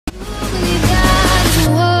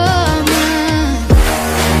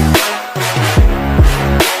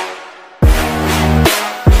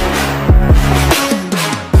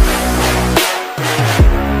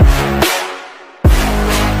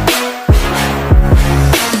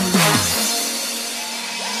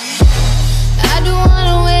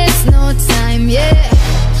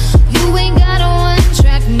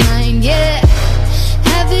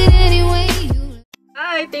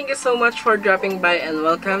much for dropping by and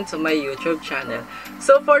welcome to my YouTube channel.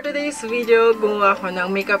 So for today's video, gumawa ako ng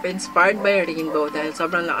makeup inspired by rainbow dahil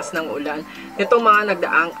sobrang lakas ng ulan nitong mga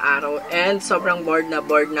nagdaang araw and sobrang bored na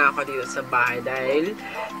ako dito sa bahay dahil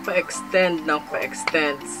pa-extend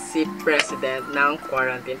si President ng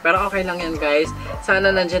quarantine. Pero okay lang yan guys. Sana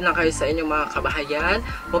nandyan lang kayo sa inyong mga kabahayan.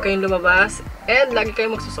 Huwag kayong lumabas and lagi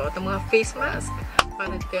kayong magsusuot ng mga face mask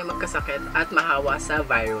para hindi kayo magkasakit at mahawa sa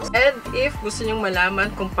virus. And if gusto nyong malaman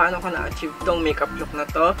kung paano ko na-achieve tong makeup look na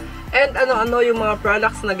to and ano-ano yung mga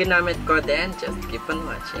products na ginamit ko, then just keep on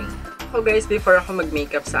watching. So guys, before ako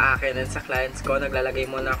mag-makeup sa akin and sa clients ko, naglalagay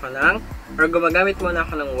muna ako gumagamit muna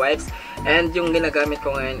ako ng wipes. And yung ginagamit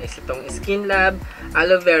ko ngayon is itong Skin Lab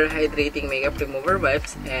Aloe Vera Hydrating Makeup Remover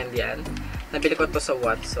Wipes. And yan, nabili ko to sa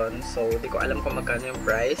Watson. So, di ko alam kung magkano yung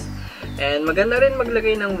price. And maganda rin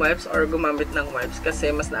maglagay ng wipes or gumamit ng wipes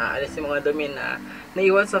kasi mas naaalis yung mga dumi na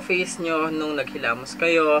naiwan sa face nyo nung naghilamos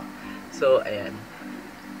kayo. So, ayan.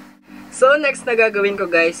 So, next na gagawin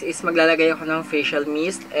ko guys is maglalagay ako ng facial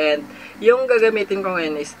mist. And yung gagamitin ko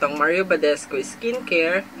ngayon is itong Mario Badescu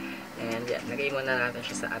Skincare. And yan, lagay muna natin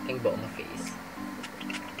siya sa ating buong face.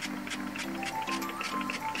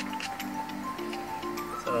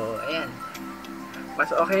 So, ayan. Mas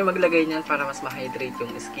okay maglagay niyan para mas ma-hydrate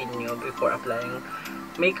yung skin nyo before applying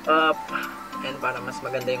makeup and para mas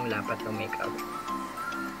maganda yung lapat ng makeup.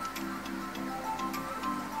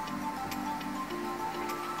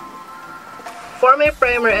 For my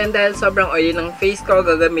primer and dahil sobrang oily ng face ko,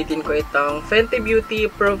 gagamitin ko itong Fenty Beauty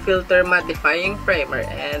Pro Filter Mattifying Primer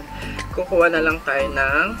and kukuha na lang tayo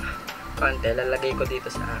ng konti. Lalagay ko dito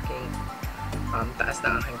sa aking taas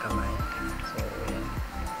ng aking kamay.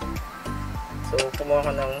 So, kumuha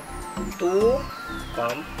ko ng 2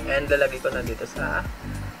 pump and lalagay ko na dito sa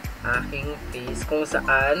aking face kung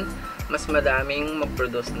saan mas madaming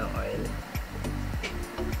mag-produce ng oil.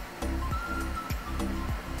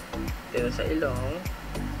 Dito sa ilong.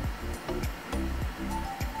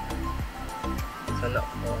 Sa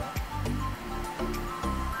noo.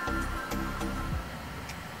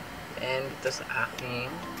 And dito sa aking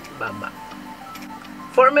baba.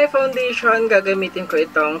 For my foundation, gagamitin ko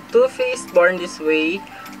itong Too Faced Born This Way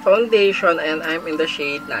foundation and I'm in the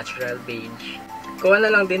shade Natural Beige. Kuha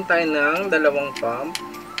na lang din tayo ng 2 pump.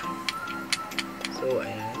 So,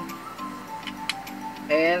 ayan.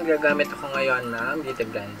 And gagamit ako ngayon ng Beauty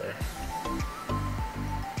Blender.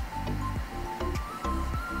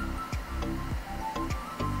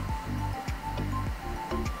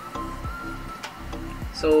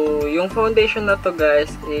 So, yung foundation na to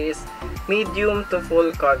guys is medium to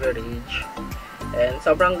full coverage. And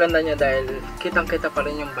sobrang ganda niya dahil kitang-kita pa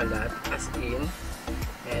rin yung balat as in.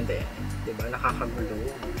 And then, diba, nakaka-glow.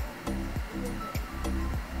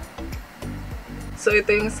 So,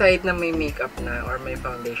 ito yung side na may makeup na or may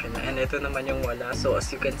foundation na. And ito naman yung wala. So, as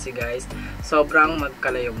you can see guys, sobrang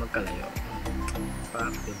magkalayo.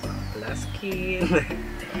 Pak, diba? Plus skin.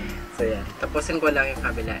 So, yan. Tapusin ko lang yung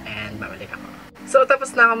kabila and babalik ako. So,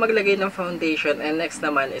 tapos na ako maglagay ng foundation and next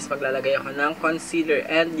naman is maglalagay ako ng concealer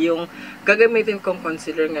and yung gagamitin kong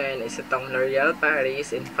concealer ngayon is itong L'Oreal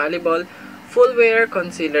Paris Infallible Full Wear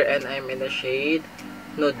Concealer and I'm in the shade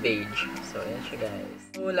Nude Beige. So, ayan siya guys.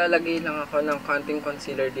 So, lalagay lang ako ng konting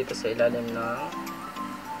concealer dito sa ilalim ng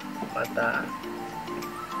mata.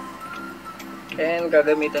 And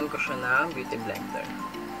gagamitin ko siya ng Beauty Blender.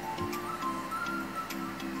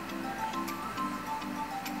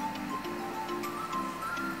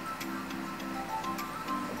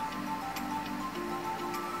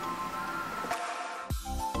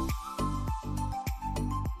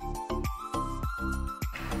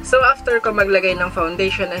 So, after ko maglagay ng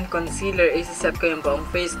foundation and concealer, isiset ko yung buong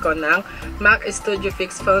face ko ng MAC Studio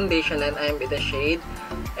Fix Foundation and I'm in the shade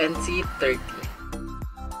NC30.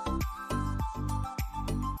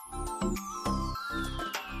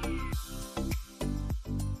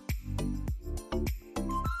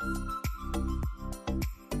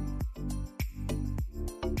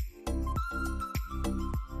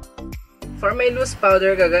 For my loose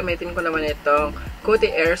powder, gagamitin ko naman itong Coty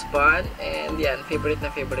Airspun. And yan, favorite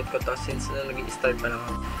ko to since nag-i-start pa lang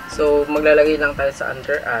ako. So, maglalagay lang tayo sa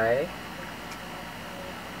under eye.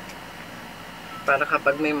 Para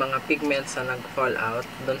kapag may mga pigments na nag-fall out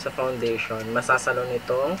doon sa foundation, masasalo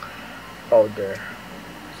nitong powder.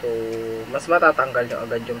 So, mas matatanggal nyo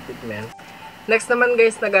agad yung pigment. Next naman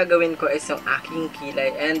guys na gagawin ko is yung aking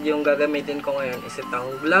kilay and yung gagamitin ko ngayon is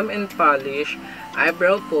itong Glam and Polish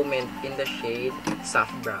Eyebrow Pomade in the shade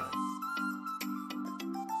Soft Brown.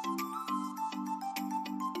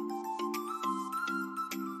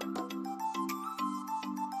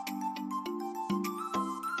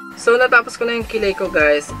 So, natapos ko na yung kilay ko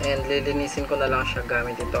guys and lilinisin ko na lang siya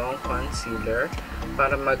gamit itong concealer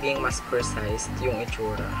para maging mas precise yung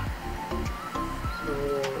itsura. So,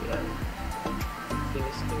 yan.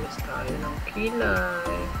 Linis-linis tayo ng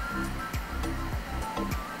kilay.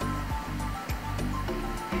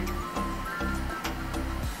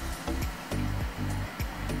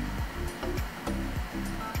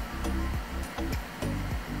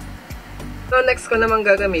 So, next ko naman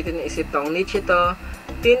gagamitin is itong Nichito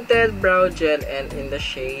Tinted Brow Gel and in the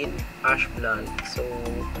shade Ash Blonde. So,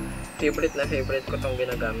 favorite na favorite ko itong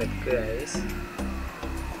ginagamit guys.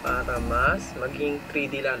 Para mas maging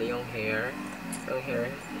 3D lalo yung hair. Yung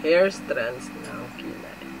hair strands ng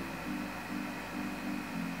kilay.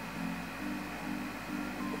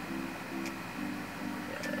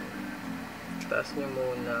 Yan. Taas nyo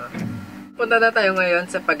muna. Punta na tayo ngayon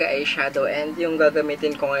sa pag-eyeshadow and yung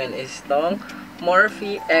gagamitin ko ngayon is itong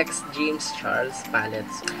Morphe X James Charles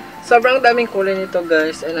palettes. Sobrang daming kulay nito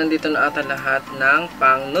guys and nandito na ata lahat ng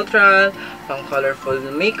pang neutral, pang colorful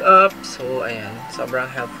makeup. So ayan, sobrang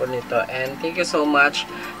helpful nito and thank you so much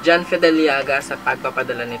Jan Fideliaga sa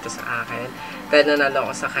pagpapadala nito sa akin. Dahil nanalo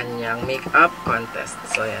ako sa kanyang makeup contest.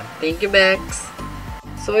 So ayan, thank you Bex!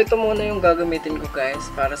 So ito muna yung gagamitin ko guys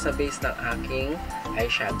para sa base ng aking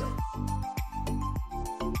eyeshadow.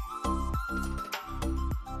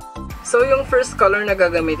 So, yung first color na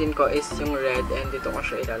gagamitin ko is yung red and dito ko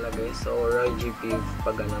siya ilalagay. So, Roy G. Beef,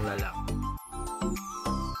 pag ganun na lang.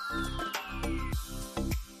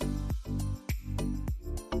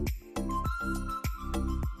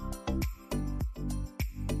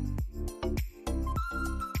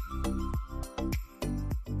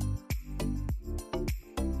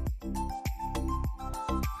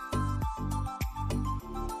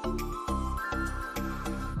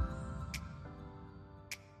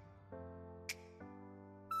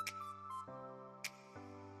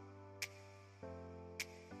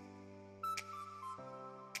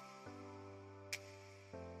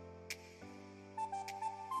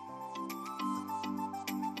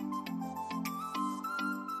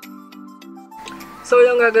 So,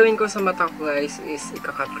 yung gagawin ko sa mata ko guys is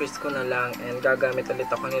ika-cut crease ko na lang and gagamit ulit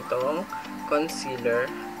ako nitong concealer.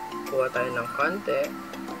 Kuha tayo ng konti.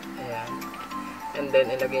 Ayan. And then,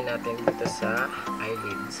 ilagay natin dito sa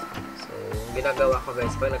eyelids. So, ginagawa ko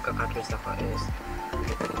guys pag nagka-cut crease ako is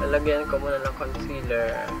lalagyan ko muna ng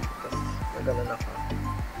concealer. Tapos, gano'n ako.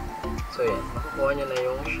 So, yan. Makukuha nyo na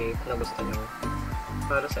yung shape na gusto nyo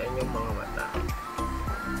para sa inyong mga mata.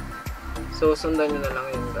 So, sundan nyo na lang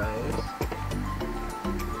yun guys.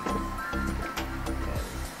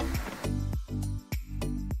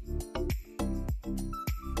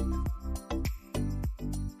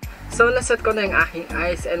 So, naset ko na yung aking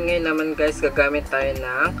eyes and ngayon naman guys, gagamit tayo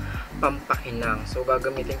ng pampakinang. So,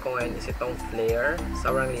 gagamitin ko ngayon is itong flare.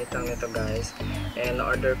 Sobrang liit lang nito guys. And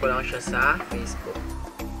order ko lang siya sa Facebook.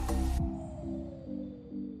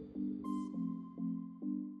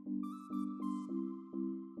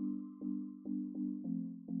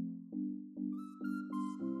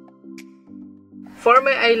 For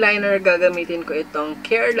my eyeliner, gagamitin ko itong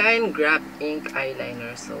Careline Grap Ink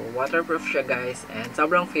Eyeliner. So, waterproof siya guys. And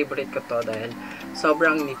sobrang favorite ko to dahil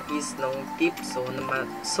sobrang nipis ng tip. So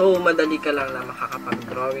madali ka lang na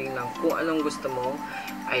makakapag-drawing ng kung anong gusto mong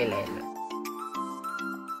eyeliner.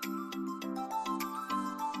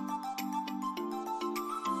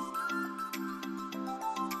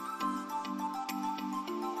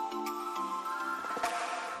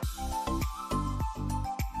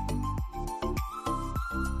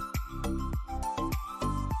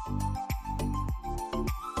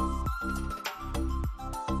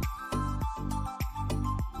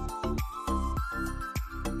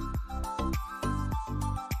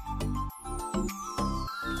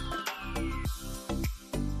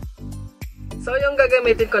 So, yung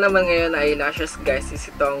gagamitin ko naman ngayon na eyelashes guys is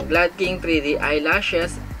itong Glad King 3D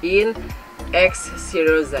Eyelashes in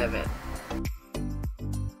X07.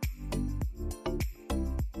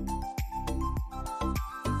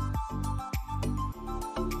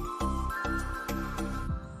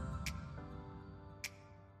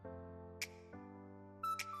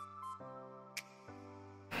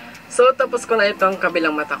 So, tapos ko na itong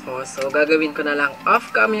kabilang mata ko. So, gagawin ko na lang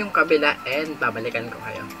off-cam yung kabila and babalikan ko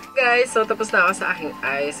kayo. Guys, so tapos na ako sa aking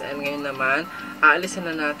eyes and ngayon naman, aalisin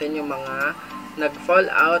na natin yung mga nag-fall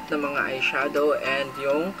out na mga eyeshadow and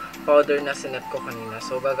yung powder na sinet ko kanina.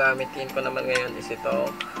 So, gagamitin ko naman ngayon is itong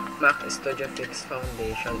MAC Studio Fix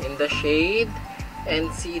Foundation in the shade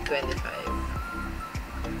NC25.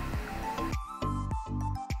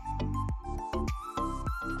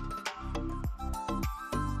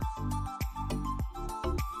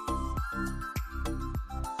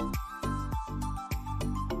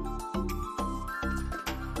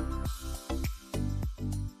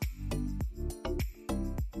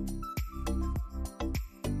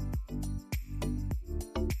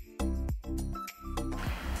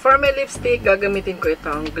 For my lipstick, gagamitin ko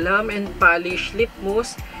itong Glam and Polish Lip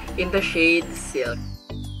Mousse in the shade Silk.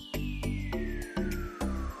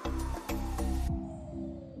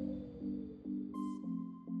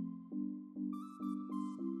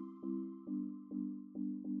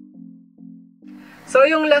 So,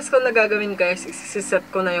 yung last ko na gagawin guys, isiset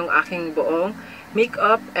ko na yung aking buong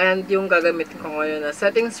makeup, and yung gagamitin ko ngayon na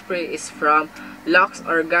setting spray is from Lux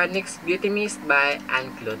Organics Beauty Mist by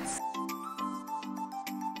Anklutz.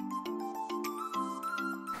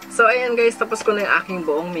 So, ayan guys, tapos ko na yung aking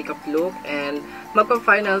buong makeup look, and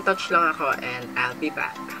magpa-final touch lang ako, and I'll be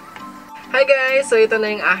back. Hi guys! So, ito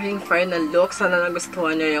na yung aking final look. Sana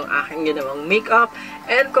nagustuhan nyo yung aking ginawang makeup.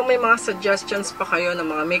 And kung may mga suggestions pa kayo ng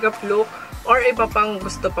mga makeup look, or iba pang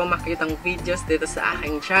gusto pang makitang videos dito sa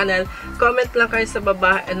aking channel, comment lang kayo sa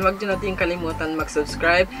baba, and wag nyo natin kalimutan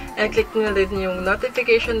mag-subscribe and click nyo din yung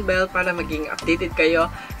notification bell para maging updated kayo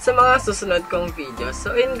sa mga susunod kong videos.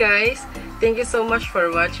 So, guys, thank you so much for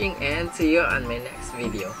watching, and see you on my next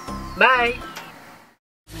video. Bye!